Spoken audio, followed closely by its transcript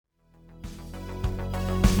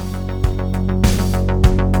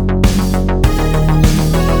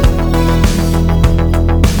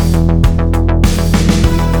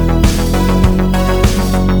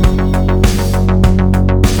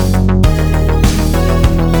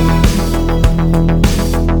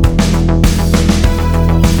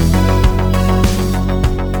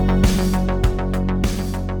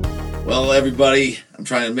everybody. I'm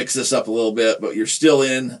trying to mix this up a little bit, but you're still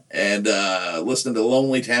in and listening to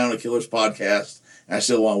Lonely Town, a Killers podcast. And I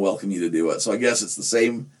still want to welcome you to do it. So I guess it's the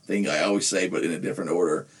same thing I always say, but in a different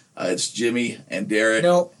order. It's Jimmy and Derek.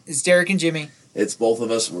 No, it's Derek and Jimmy. It's both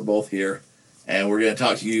of us. We're both here. And we're going to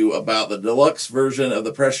talk to you about the deluxe version of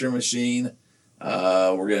The Pressure Machine.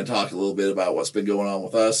 We're going to talk a little bit about what's been going on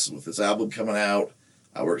with us with this album coming out.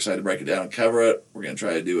 We're excited to break it down and cover it. We're going to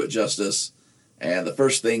try to do it justice. And the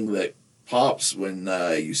first thing that pops when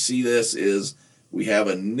you see this is we have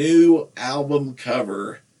a new album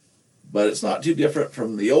cover, but it's not too different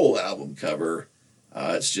from the old album cover.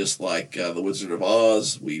 It's just like The Wizard of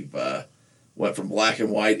Oz. We've went from black and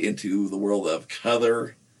white into the world of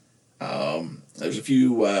color. There's a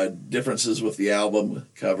few differences with the album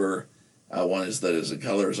cover. One is that it's in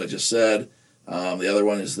color, as I just said. The other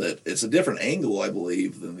one is that it's a different angle, I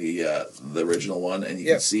believe, than the original one, and you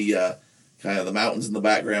can see kind of the mountains in the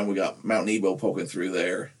background. We got Mount Nebo poking through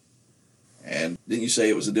there. And didn't you say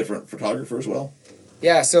it was a different photographer as well?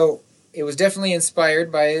 Yeah, so it was definitely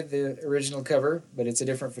inspired by the original cover, but it's a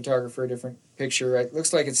different photographer, a different picture. It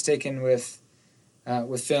looks like it's taken with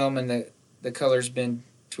film, and the color's been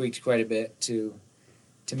tweaked quite a bit to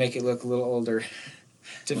make it look a little older,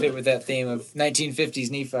 to fit with that theme of 1950s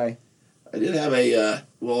Nephi. I did have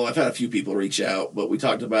I've had a few people reach out, but we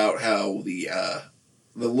talked about how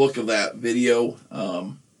the look of that video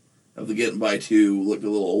of the Getting By 2 looked a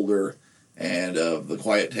little older, and of the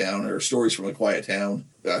Quiet Town, or Stories from a Quiet Town,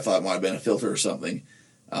 I thought might have been a filter or something.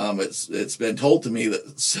 It's been told to me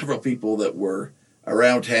that several people that were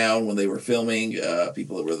around town when they were filming,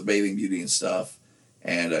 people that were the Bathing Beauty and stuff,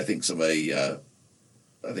 and I think somebody, I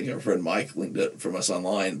think our friend Mike linked it from us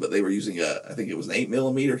online, but they were using I think it was an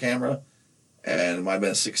 8mm camera, and it might have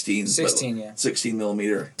been a 16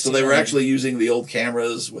 millimeter. So they were actually using the old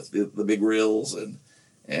cameras with the big reels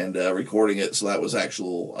and recording it. So that was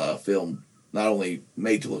actual film, not only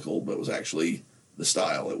made to look old, but it was actually the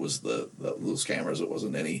style. It was those cameras. It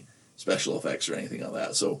wasn't any special effects or anything on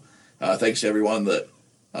that. So thanks to everyone that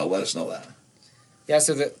let us know that. Yeah,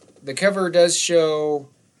 so the cover does show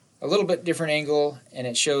a little bit different angle, and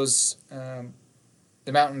it shows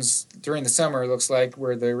the mountains during the summer, looks like,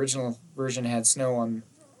 where the original version had snow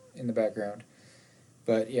in the background.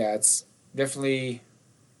 But yeah, it's definitely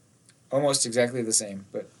almost exactly the same,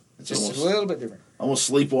 but it's just a little bit different. Almost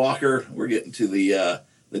Sleepwalker. We're getting to the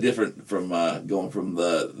different from going from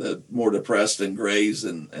the more depressed and grays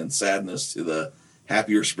and sadness to the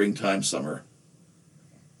happier springtime summer.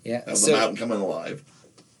 Yeah, of the mountain coming alive.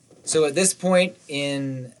 So at this point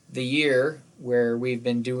in the year, where we've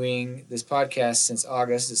been doing this podcast since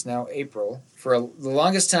August, it's now April. For the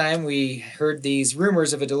longest time, we heard these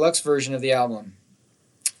rumors of a deluxe version of the album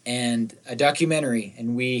and a documentary,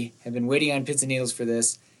 and we have been waiting on pins and needles for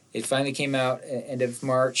this. It finally came out at end of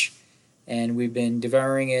March, and we've been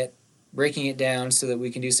devouring it, breaking it down so that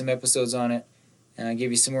we can do some episodes on it, and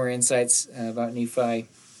give you some more insights about Nephi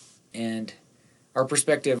and our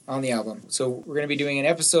perspective on the album. So we're going to be doing an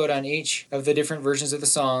episode on each of the different versions of the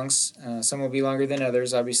songs. Some will be longer than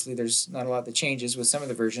others. Obviously, there's not a lot that changes with some of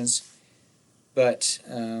the versions. But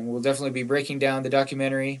we'll definitely be breaking down the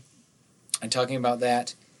documentary and talking about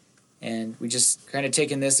that. And we just kind of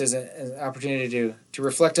taken this as an opportunity to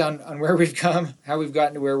reflect on where we've come, how we've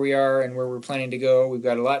gotten to where we are, and where we're planning to go. We've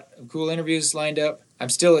got a lot of cool interviews lined up. I'm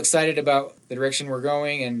still excited about the direction we're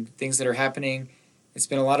going and things that are happening. It's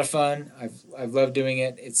been a lot of fun. I've loved doing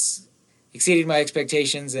it. It's exceeded my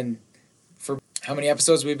expectations, and for how many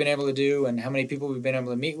episodes we've been able to do and how many people we've been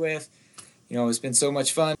able to meet with. It's been so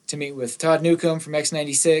much fun to meet with Todd Newcomb from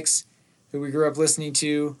X96, who we grew up listening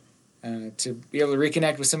to be able to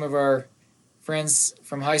reconnect with some of our friends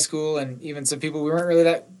from high school, and even some people we weren't really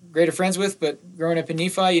that great of friends with, but growing up in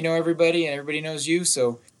Nephi, you know everybody and everybody knows you.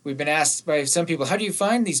 So we've been asked by some people, how do you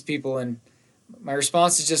find these people? And my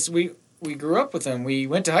response is just, we grew up with them. We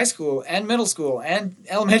went to high school and middle school and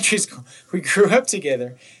elementary school. We grew up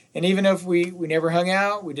together. And even if we never hung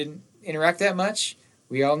out, we didn't interact that much,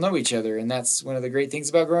 we all know each other. And that's one of the great things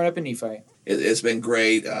about growing up in Nephi. It's been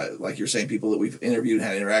great. Like you're saying, people that we've interviewed and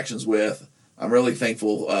had interactions with. I'm really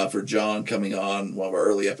thankful for John coming on one of our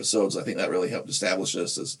early episodes. I think that really helped establish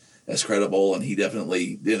us as credible, and he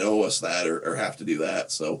definitely didn't owe us that or have to do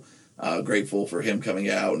that. So grateful for him coming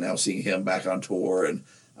out and now seeing him back on tour and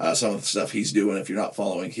some of the stuff he's doing. If you're not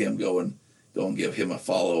following him, go and give him a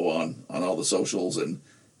follow on all the socials, and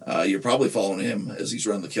you're probably following him as he's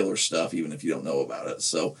running the Killer stuff, even if you don't know about it.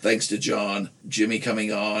 So thanks to John, Jimmy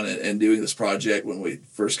coming on and doing this project. When we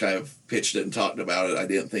first kind of pitched it and talked about it, I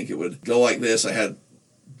didn't think it would go like this. I had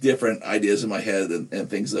different ideas in my head and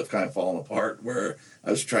things that have kind of fallen apart where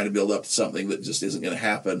I was trying to build up to something that just isn't going to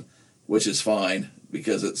happen, which is fine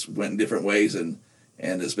because it's went in different ways and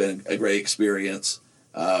it's been a great experience.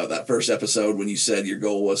 That first episode when you said your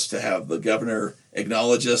goal was to have the governor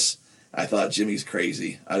acknowledge us, I thought Jimmy's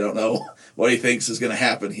crazy. I don't know what he thinks is going to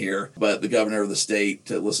happen here, but the governor of the state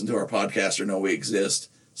to listen to our podcast or know we exist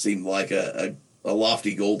seemed like a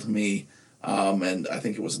lofty goal to me. And I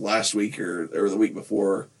think it was last week or the week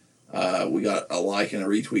before we got a like and a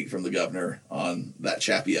retweet from the governor on that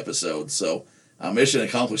Chappie episode. So mission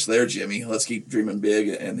accomplished there, Jimmy. Let's keep dreaming big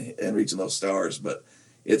and reaching those stars. But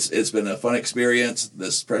it's been a fun experience.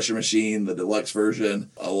 This Pressure Machine, the deluxe version,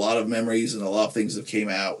 a lot of memories and a lot of things that came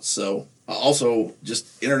out. So also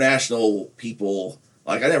just international people.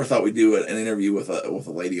 Like I never thought we'd do an interview with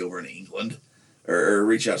a lady over in England or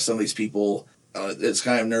reach out to some of these people. It's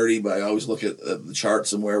kind of nerdy, but I always look at the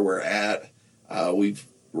charts and where we're at. We've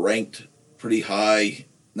ranked pretty high,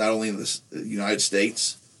 not only in the United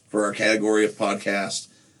States for our category of podcast.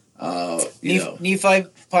 Nephi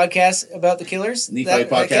podcast about the Killers. Nephi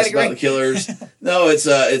podcast about the Killers. No, it's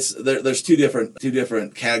there's two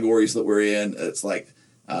different categories that we're in. It's like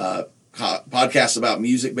podcasts about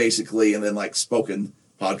music basically, and then like spoken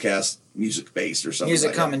podcast, music based or something. Music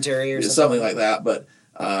like commentary that. or something like that. But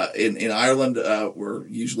in Ireland, we're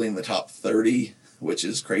usually in the top 30, which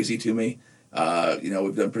is crazy to me.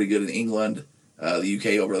 We've done pretty good in England, the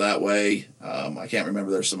UK over that way. I can't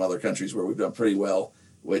remember. There's some other countries where we've done pretty well,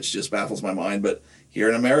 which just baffles my mind. But here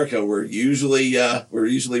in America, we're usually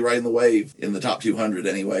riding the wave in the top 200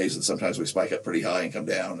 anyways, and sometimes we spike up pretty high and come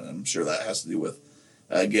down. And I'm sure that has to do with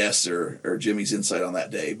guests or Jimmy's insight on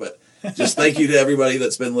that day. But just thank you to everybody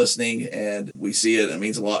that's been listening, and we see it. It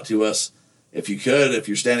means a lot to us. If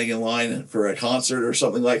you're standing in line for a concert or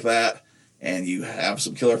something like that, and you have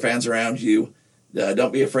some Killer fans around you,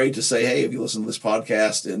 don't be afraid to say, hey, if you listen to this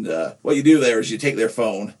podcast, and what you do there is you take their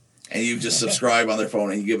phone and you just subscribe on their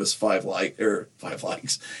phone and you give us 5 likes.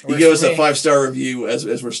 You give us a 5-star review as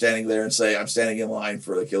we're standing there and say, I'm standing in line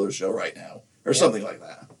for the Killer show right now, or something like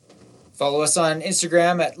that. Follow us on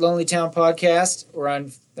Instagram at Lonely Town Podcast or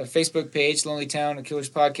on the Facebook page, Lonely Town and Killers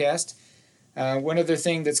Podcast. One other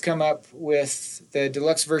thing that's come up with the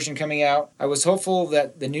deluxe version coming out, I was hopeful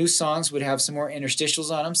that the new songs would have some more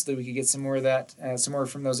interstitials on them so that we could get some more of that, some more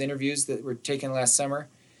from those interviews that were taken last summer.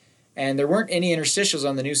 And there weren't any interstitials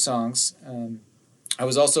on the new songs. I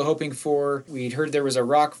was also hoping we'd heard there was a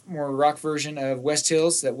more rock version of West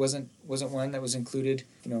Hills that wasn't one that was included.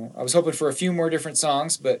 I was hoping for a few more different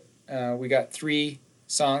songs, but we got 3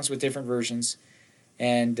 songs with different versions.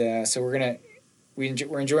 And so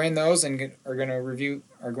we're enjoying those and are going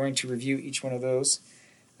to review each one of those.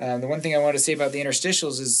 The one thing I want to say about the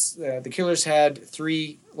interstitials is the Killers had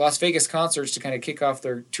 3 Las Vegas concerts to kind of kick off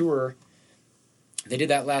their tour. They did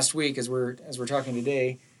that last week as we're talking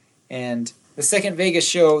today, and the second Vegas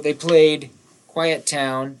show they played Quiet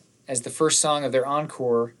Town as the first song of their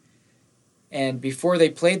encore. And before they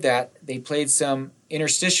played that, they played some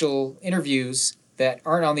interstitial interviews that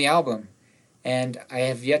aren't on the album. And I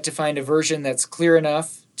have yet to find a version that's clear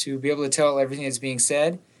enough to be able to tell everything that's being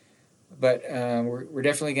said. But we're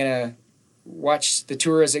definitely going to watch the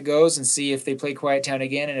tour as it goes and see if they play Quiet Town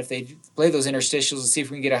again, and if they play those interstitials, and see if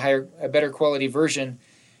we can get a better quality version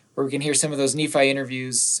where we can hear some of those Nephi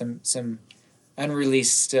interviews, some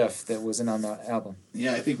unreleased stuff that wasn't on the album.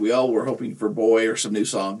 Yeah, I think we all were hoping for Boy or some new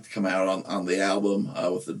song to come out on the album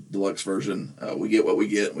with the deluxe version. We get what we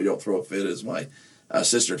get, and we don't throw a fit, as my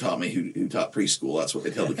sister taught me, who taught preschool. That's what they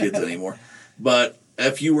tell the kids anymore. But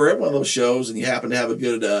if you were at one of those shows and you happen to have a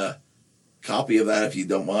good copy of that, if you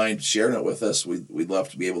don't mind sharing it with us, we'd love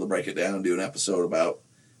to be able to break it down and do an episode about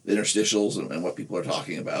the interstitials and what people are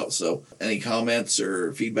talking about. So any comments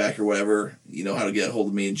or feedback or whatever, you know how to get a hold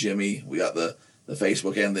of me and Jimmy. We got the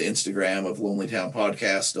Facebook and the Instagram of Lonely Town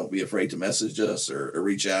Podcast. Don't be afraid to message us or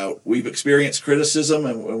reach out. We've experienced criticism,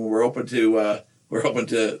 and we're open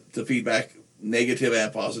to feedback, negative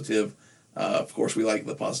and positive. Of course, we like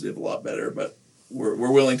the positive a lot better, but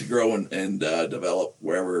we're willing to grow and develop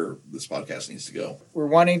wherever this podcast needs to go. We're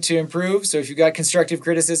wanting to improve, so if you got constructive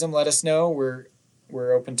criticism, let us know.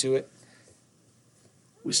 We're open to it.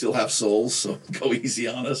 We still have souls, so go easy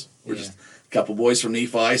on us. We're just a couple boys from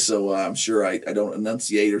Nephi, so I'm sure I don't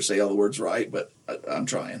enunciate or say all the words right, but I'm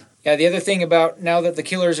trying. Yeah, the other thing about now that the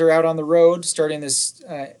Killers are out on the road, starting this,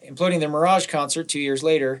 imploding their Mirage concert 2 years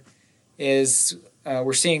later, is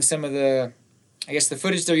we're seeing some of the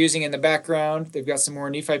footage they're using in the background. They've got some more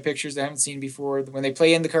Nephi pictures I haven't seen before. When they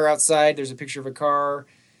play In the Car Outside, there's a picture of a car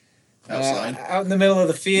outside, out in the middle of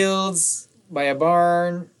the fields by a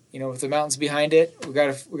barn. with the mountains behind it. We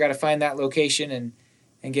gotta find that location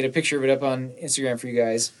and get a picture of it up on Instagram for you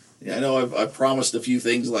guys. Yeah, I know I've promised a few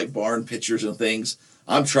things like barn pictures and things.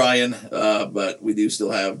 I'm trying, but we do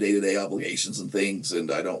still have day-to-day obligations and things,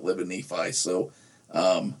 and I don't live in Nephi, so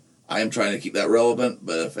I am trying to keep that relevant.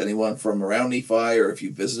 But if anyone from around Nephi, or if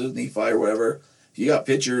you visited Nephi or whatever, if you got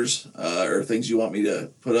pictures or things you want me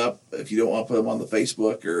to put up, if you don't want to put them on the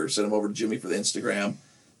Facebook or send them over to Jimmy for the Instagram,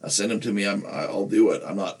 send them to me. I'll do it.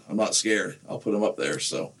 I'm not scared. I'll put them up there.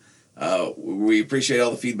 So we appreciate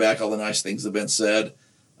all the feedback, all the nice things that have been said.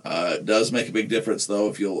 It does make a big difference, though,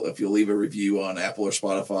 if you'll leave a review on Apple or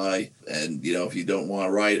Spotify, and if you don't want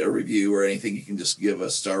to write a review or anything, you can just give a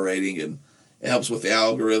star rating, and it helps with the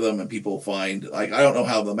algorithm, and people find, I don't know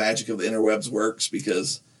how the magic of the interwebs works,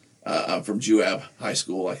 because I'm from Juab High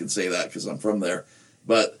School. I can say that because I'm from there,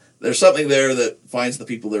 but there's something there that finds the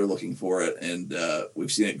people that are looking for it, and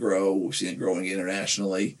we've seen it grow. We've seen it growing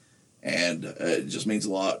internationally, and it just means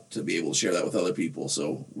a lot to be able to share that with other people.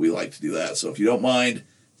 So we like to do that. So if you don't mind,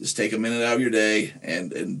 just take a minute out of your day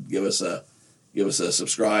and give us a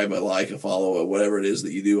subscribe, a like, a follow, whatever it is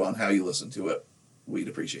that you do on how you listen to it. We'd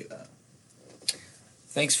appreciate that.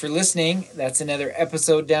 Thanks for listening. That's another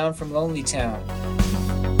episode down from Lonely Town.